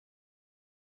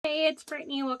Hey, it's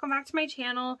Brittany. Welcome back to my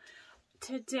channel.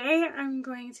 Today I'm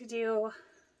going to do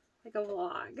like a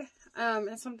vlog.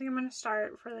 It's something I'm going to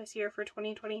start for this year for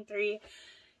 2023.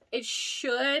 It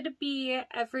should be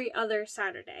every other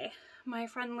Saturday. My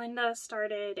friend Linda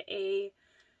started a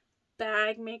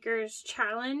bag makers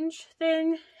challenge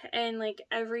thing, and like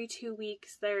every 2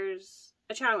 weeks there's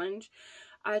a challenge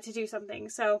to do something.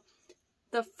 So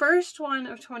the first one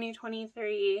of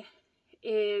 2023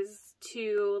 is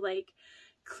to like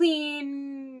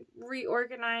clean,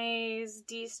 reorganize,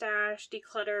 destash,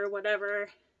 declutter, whatever.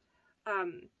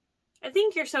 I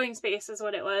think your sewing space is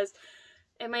what it was.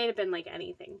 It might have been like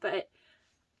anything, but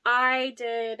I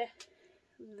did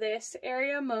this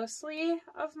area mostly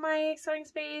of my sewing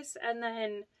space and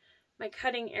then my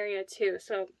cutting area too.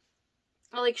 So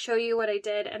I'll like show you what I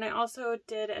did, and I also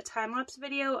did a time-lapse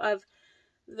video of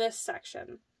this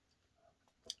section.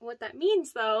 What that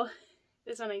means though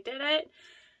is when I did it,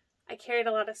 I carried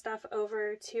a lot of stuff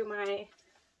over to my,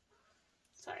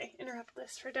 sorry, interrupt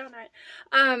this for donut.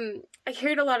 I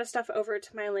carried a lot of stuff over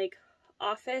to my like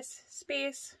office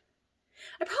space.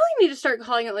 I probably need to start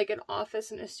calling it like an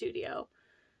office and a studio.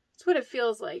 It's what it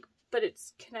feels like, but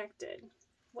it's connected.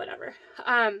 Whatever.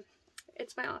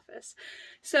 It's my office.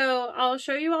 So I'll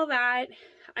show you all that.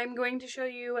 I'm going to show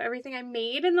you everything I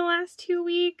made in the last 2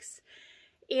 weeks.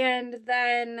 And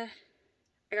then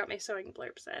I got my sewing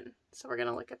blurbs in. So we're going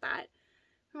to look at that.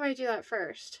 I'm going to do that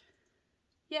first.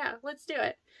 Yeah, let's do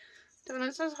it.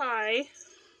 Donut says hi.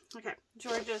 Okay,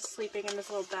 George is sleeping in his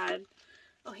little bed.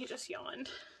 Oh, he just yawned.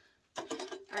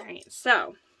 Alright,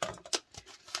 so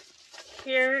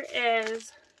here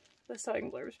is the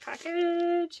Sewing Blurbs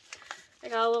package. I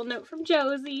got a little note from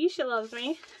Josie. She loves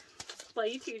me. Love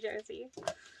you too, Josie.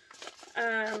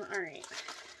 Alright.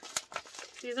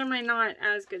 These are my not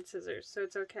as good scissors, so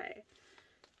it's okay.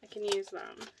 I can use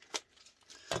them.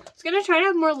 I was gonna try to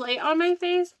have more light on my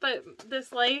face, but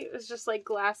this light is just like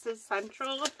glasses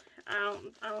central. I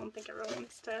don't think everyone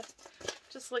wants to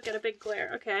just look at a big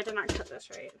glare. Okay, I did not cut this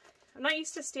right. I'm not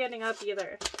used to standing up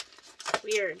either.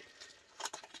 Weird.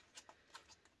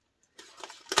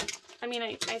 I mean,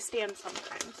 I stand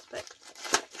sometimes, but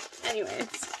anyways.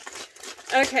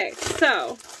 Okay,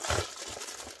 so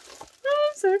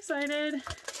I'm so excited.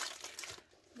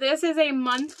 This is a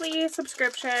monthly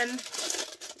subscription.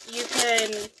 You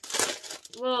can,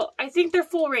 well, I think they're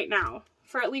full right now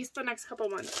for at least the next couple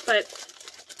months, but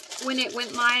when it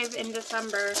went live in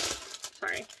December,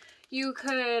 sorry, you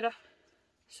could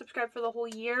subscribe for the whole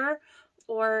year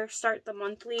or start the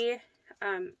monthly.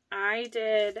 I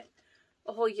did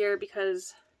a whole year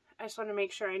because I just wanted to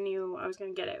make sure I knew I was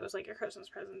going to get it. It was like a Christmas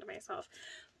present to myself.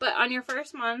 But on your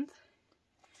first month,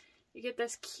 you get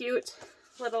this cute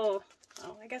little,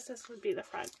 oh, I guess this would be the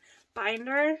front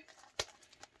binder.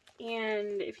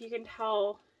 And if you can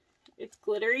tell, it's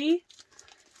glittery.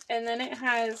 And then it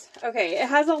has, okay, it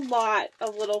has a lot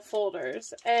of little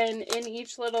folders. And in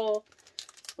each little,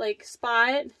 like,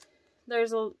 spot,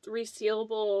 there's a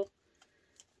resealable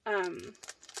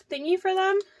thingy for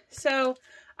them. So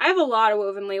I have a lot of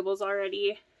woven labels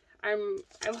already. I'm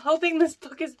hoping this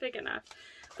book is big enough.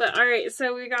 But alright,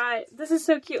 so we got, this is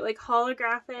so cute, like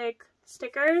holographic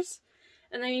stickers.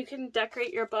 And then you can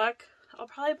decorate your book. I'll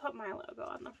probably put my logo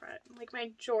on the front. Like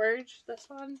my George, this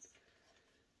one.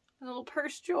 A little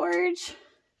purse George.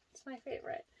 It's my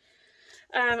favorite.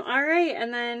 Alright,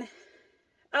 and then,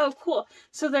 oh cool.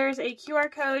 So there's a QR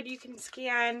code you can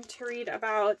scan to read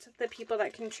about the people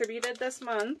that contributed this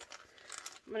month.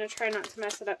 I'm going to try not to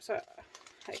mess it up so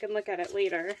I can look at it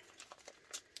later.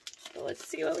 So let's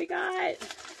see what we got.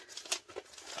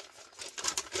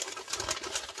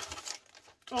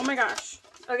 Oh my gosh.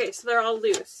 Okay, so they're all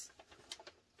loose.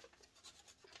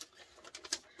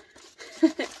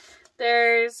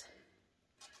 There's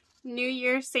New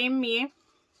Year, Same Me.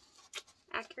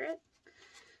 Accurate.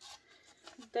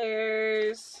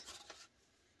 There's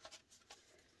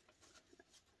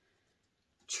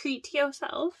Treat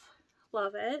Yourself.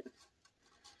 Love it.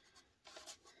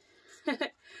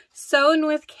 Sewn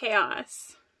with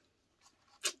Chaos.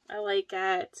 I like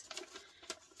it.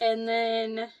 And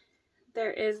then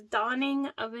there is Dawning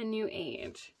of a New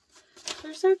Age.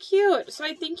 They're so cute. So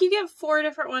I think you get 4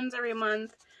 different ones every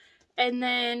month. And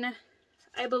then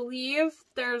I believe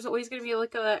there's always going to be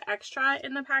like an extra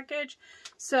in the package.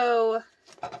 So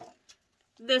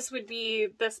this would be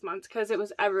this month because it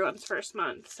was everyone's first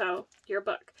month. So your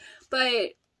book.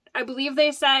 But I believe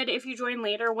they said if you join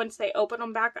later, once they open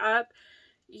them back up,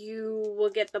 you will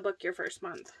get the book your first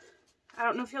month. I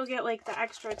don't know if you'll get like the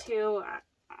extra too.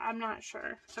 I'm not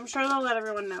sure. I'm sure they'll let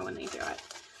everyone know when they do it.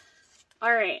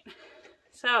 Alright.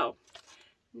 So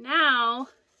now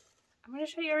I'm going going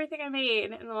to show you everything I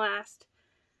made in the last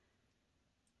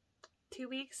 2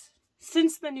 weeks.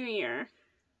 Since the new year,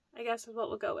 I guess is what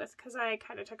we'll go with, because I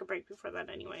kind of took a break before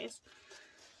that anyways.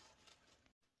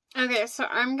 Okay, so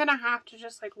I'm going to have to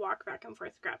just like walk back and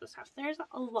forth to grab the stuff. There's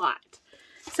a lot.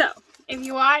 So, if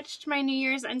you watched my New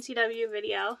Year's NCW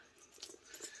video,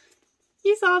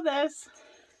 you saw this.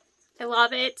 I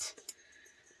love it.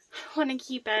 I want to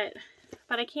keep it,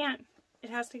 but I can't.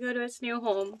 It has to go to its new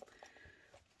home.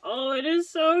 Oh, it is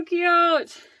so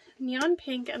cute. Neon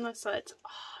pink and the slits.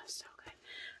 Oh, so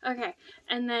good. Okay,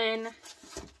 and then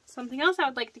something else I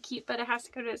would like to keep, but it has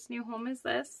to go to its new home is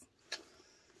this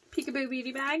Peekaboo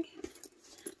Beauty Bag.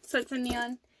 So it's a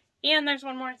neon. And there's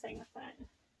one more thing with that.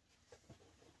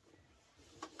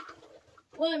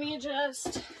 Let me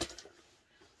just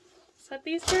set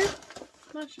these here.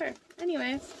 I'm not sure.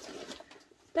 Anyways,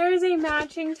 there's a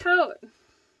matching tote.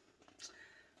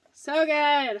 So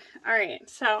good. Alright,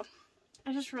 so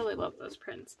I just really love those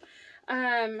prints.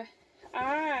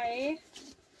 I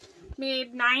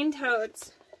made 9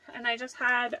 totes, and I just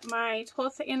had my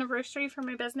 12th anniversary for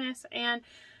my business, and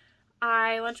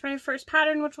I launched my first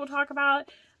pattern, which we'll talk about.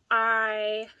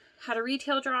 I had a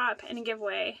retail drop and a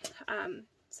giveaway.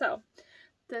 So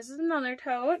this is another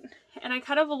tote, and I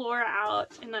cut a velour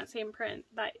out in that same print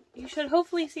that you should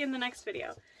hopefully see in the next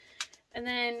video. And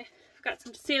then we've got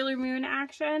some Sailor Moon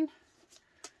action.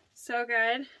 So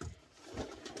good.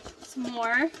 Some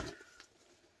more.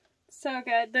 So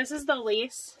good. This is the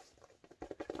lace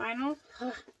vinyl.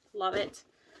 Ugh, love it.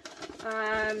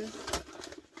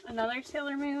 Another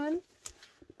Sailor Moon.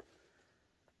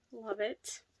 Love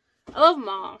it. I love them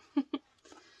all.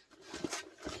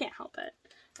 Can't help it.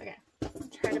 Okay. I'll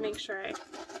try to make sure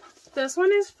This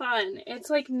one is fun. It's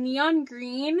like neon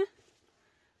green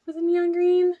with a neon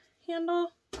green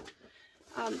handle.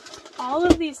 All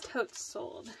of these totes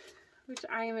sold, which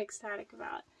I am ecstatic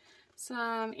about.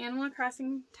 Some Animal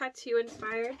Crossing tattoo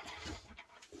inspired.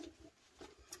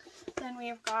 Then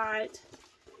we've got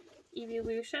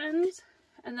Evolutions.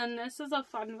 And then this is a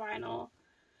fun vinyl.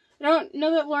 I don't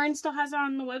know that Lauren still has it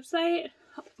on the website.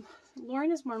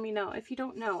 Lauren is more me know. If you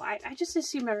don't know, I just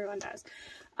assume everyone does.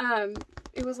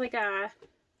 It was like a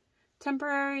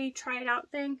temporary try it out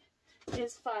thing. It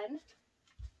is fun.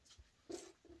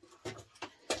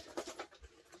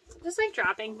 Just like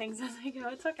dropping things as I go.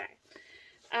 It's okay.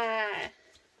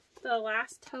 The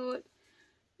last tote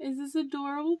is this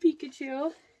adorable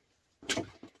Pikachu.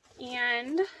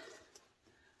 And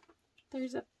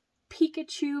there's a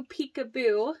Pikachu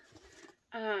Peekaboo.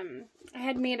 I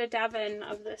had made a Devon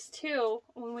of this too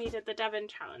when we did the Devon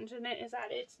challenge, and it is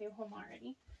at its new home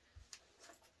already.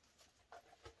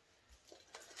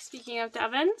 Speaking of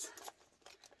Devons,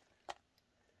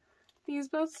 these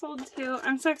both sold too.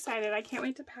 I'm so excited. I can't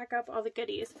wait to pack up all the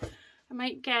goodies. I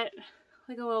might get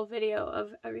like a little video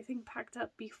of everything packed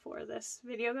up before this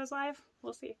video goes live.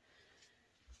 We'll see.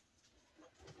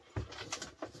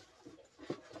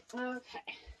 Okay.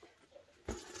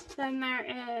 Then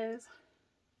there is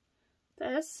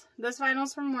this. This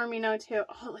vinyl's from More Me Know too.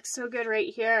 Oh, it looks so good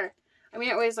right here. I mean,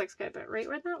 it always looks good, but right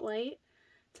where that light,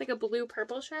 it's like a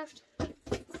blue-purple shift.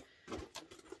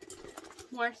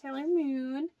 More Sailor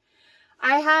Moon.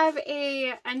 I have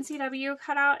a NCW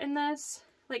cutout in this,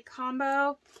 like,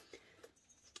 combo.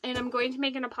 And I'm going to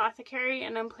make an apothecary,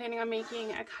 and I'm planning on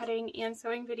making a cutting and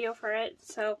sewing video for it.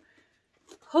 So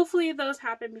hopefully those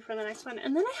happen before the next one.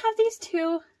 And then I have these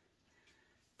 2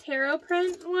 tarot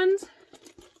print ones.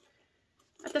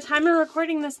 At the time of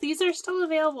recording this, these are still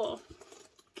available.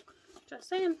 Just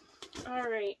saying.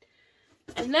 Alright.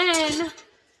 And then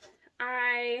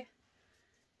I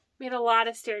made a lot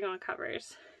of steering wheel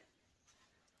covers.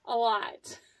 A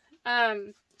lot.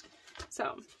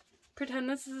 So pretend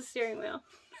this is a steering wheel.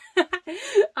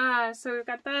 So we've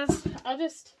got this.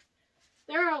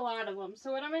 There are a lot of them.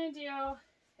 So what I'm going to do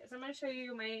is I'm going to show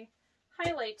you my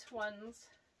highlight ones.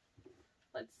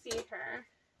 Let's see here.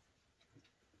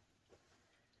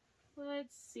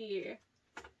 Let's see.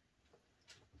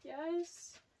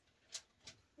 Yes.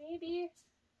 Maybe.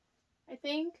 I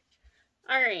think.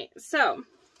 Alright, so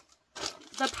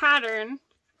the pattern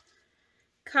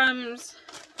comes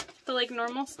the like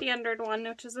normal standard one,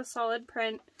 which is a solid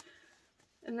print.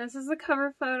 And this is the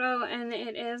cover photo, and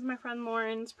it is my friend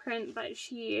Lauren's print that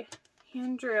she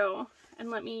hand drew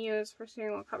and let me use for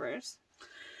steering wheel covers.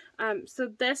 So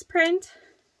this print,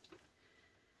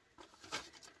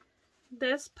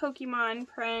 this Pokemon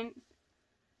print,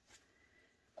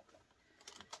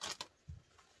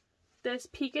 this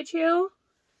Pikachu,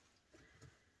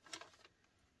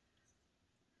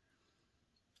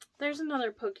 there's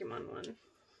another Pokemon one.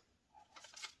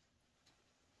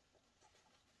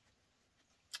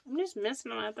 I'm just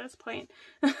missing them at this point.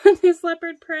 This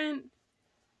leopard print.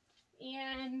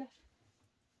 And,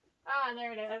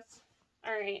 there it is.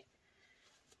 Alright.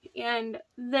 And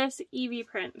this Eevee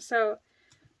print. So,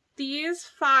 these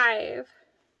 5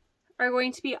 are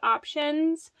going to be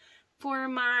options for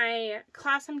my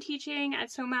class I'm teaching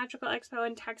at So Magical Expo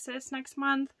in Texas next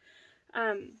month.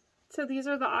 So these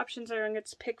are the options that I'm going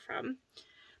to pick from.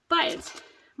 But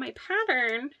my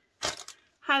pattern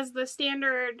has the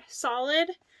standard solid,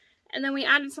 and then we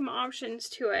added some options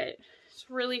to it. It's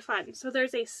really fun. So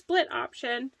there's a split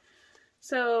option.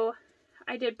 So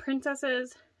I did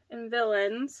princesses and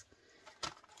villains.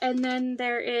 And then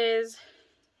there is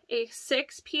a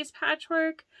 6-piece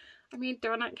patchwork. I made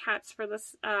donut cats for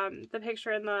this, the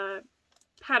picture in the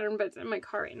pattern, but it's in my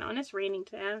car right now, and it's raining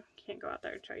today. I can't go out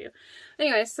there and show you.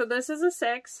 Anyway, so this is a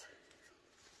 6.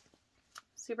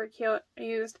 Super cute. I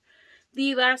used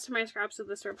the last of my scraps of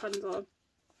this Rapunzel.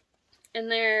 And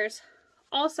there's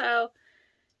also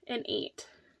an 8.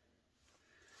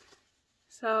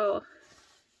 So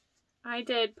I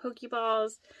did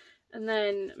Pokeballs and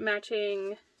then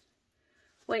matching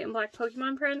white and black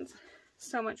Pokemon prints.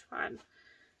 So much fun.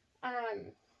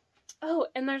 Oh,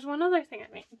 and there's one other thing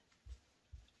I made.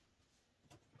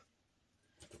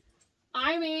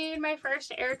 I made my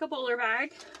first Erica Bowler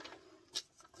bag.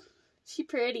 She's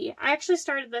pretty. I actually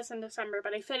started this in December,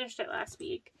 but I finished it last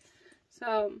week.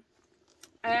 So,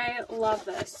 I love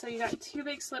this. So, you got 2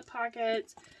 big slip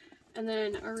pockets, and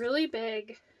then a really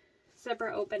big zipper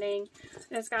opening.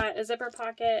 And it's got a zipper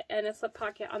pocket and a slip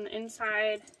pocket on the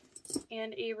inside,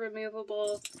 and a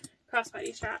removable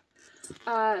crossbody strap.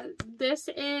 This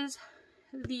is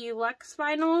the Luxe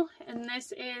vinyl, and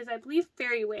this is, I believe,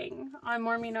 Fairy Wing on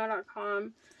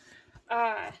moremeknow.com.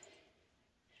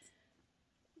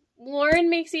 Lauren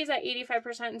makes these at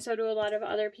 85%, and so do a lot of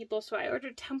other people, so I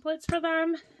ordered templates for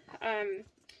them.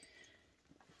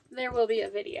 There will be a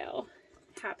video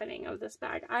happening of this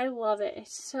bag. I love it.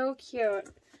 It's so cute.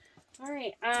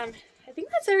 Alright, I think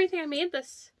that's everything I made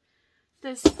this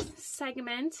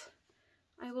segment.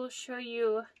 I will show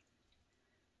you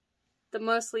the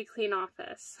mostly clean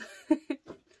office.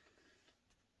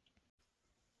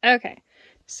 Okay,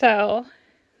 so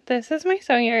this is my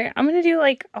sewing area. I'm going to do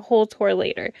like a whole tour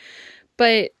later,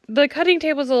 but the cutting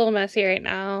table's a little messy right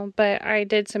now, but I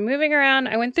did some moving around.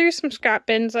 I went through some scrap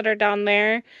bins that are down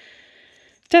there.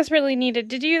 Desperately needed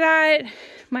to do that.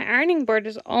 My ironing board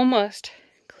is almost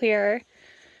clear.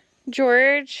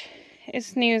 George is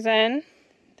snoozing.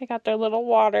 They got their little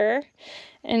water.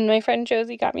 And my friend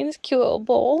Josie got me this cute little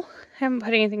bowl. I haven't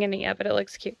put anything in it yet, but it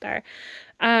looks cute there.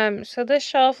 So this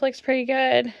shelf looks pretty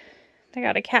good. They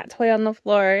got a cat toy on the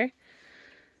floor.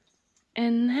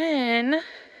 And then,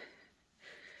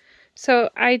 so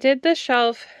I did this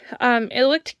shelf. It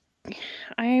looked,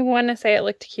 I want to say it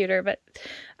looked cuter, but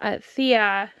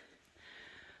Thea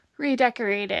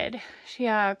redecorated. She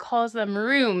calls them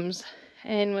rooms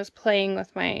and was playing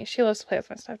with my, she loves to play with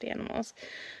my stuffed animals.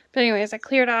 But anyways, I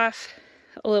cleared off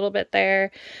a little bit there.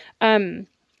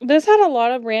 This had a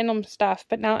lot of random stuff,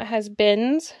 but now it has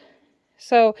bins.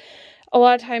 So a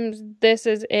lot of times this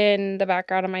is in the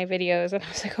background of my videos, and I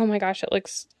was like, oh my gosh, it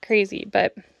looks crazy.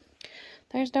 But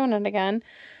there's Donut again.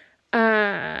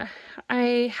 I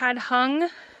had hung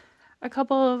a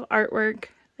couple of artwork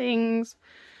things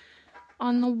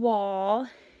on the wall,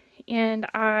 and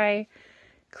I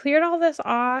cleared all this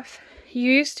off.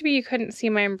 Used to be you couldn't see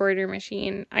my embroidery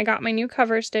machine. I got my new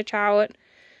cover stitch out.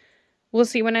 We'll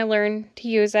see when I learn to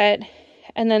use it.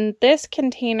 And then this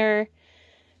container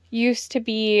used to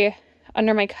be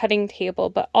under my cutting table,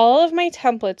 but all of my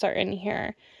templates are in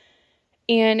here.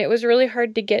 And it was really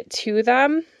hard to get to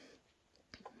them.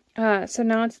 So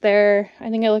now it's there. I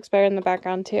think it looks better in the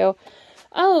background too.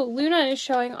 Oh, Luna is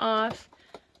showing off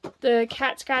the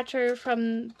cat scratcher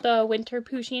from the winter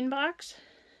Pusheen box.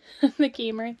 The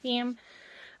gamer theme.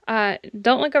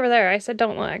 Don't look over there. I said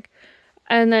don't look.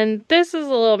 And then this is a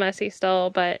little messy still,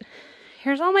 but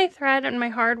here's all my thread and my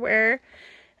hardware.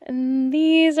 And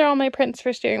these are all my prints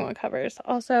for steering wheel covers.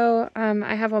 Also,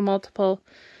 I have a multiple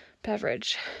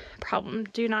beverage problem.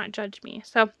 Do not judge me.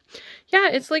 So, yeah,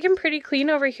 it's looking pretty clean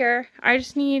over here. I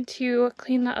just need to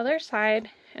clean the other side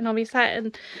and I'll be set.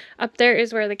 And up there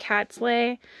is where the cats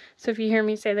lay. So if you hear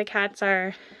me say the cats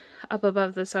are up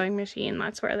above the sewing machine,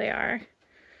 that's where they are.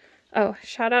 Oh,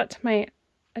 shout out to my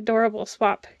adorable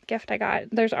swap gift I got.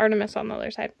 There's Artemis on the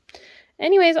other side.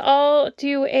 Anyways, I'll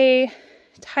do a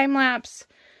time lapse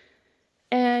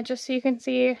just so you can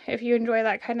see, if you enjoy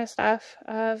that kind of stuff,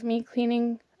 of me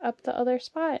cleaning up the other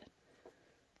spot.